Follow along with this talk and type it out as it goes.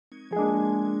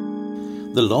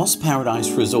The Lost Paradise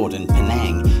Resort in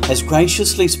Penang has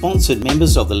graciously sponsored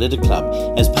members of the Litter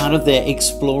Club as part of their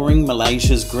Exploring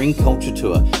Malaysia's Green Culture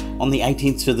Tour on the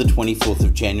 18th to the 24th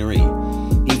of January.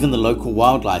 Even the local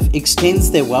wildlife extends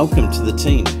their welcome to the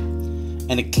team.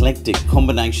 An eclectic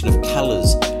combination of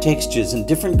colours, textures and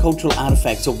different cultural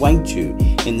artefacts await you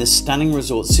in this stunning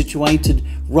resort situated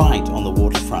right on the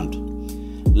waterfront.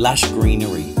 Lush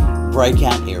greenery,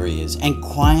 breakout areas and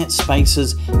quiet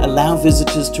spaces allow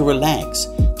visitors to relax,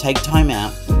 take time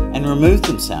out and remove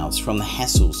themselves from the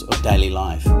hassles of daily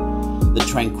life. The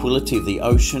tranquility of the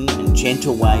ocean and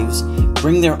gentle waves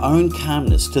bring their own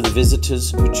calmness to the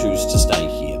visitors who choose to stay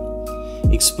here.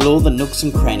 Explore the nooks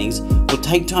and crannies or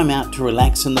take time out to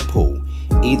relax in the pool.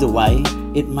 Either way,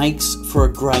 it makes for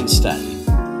a great stay.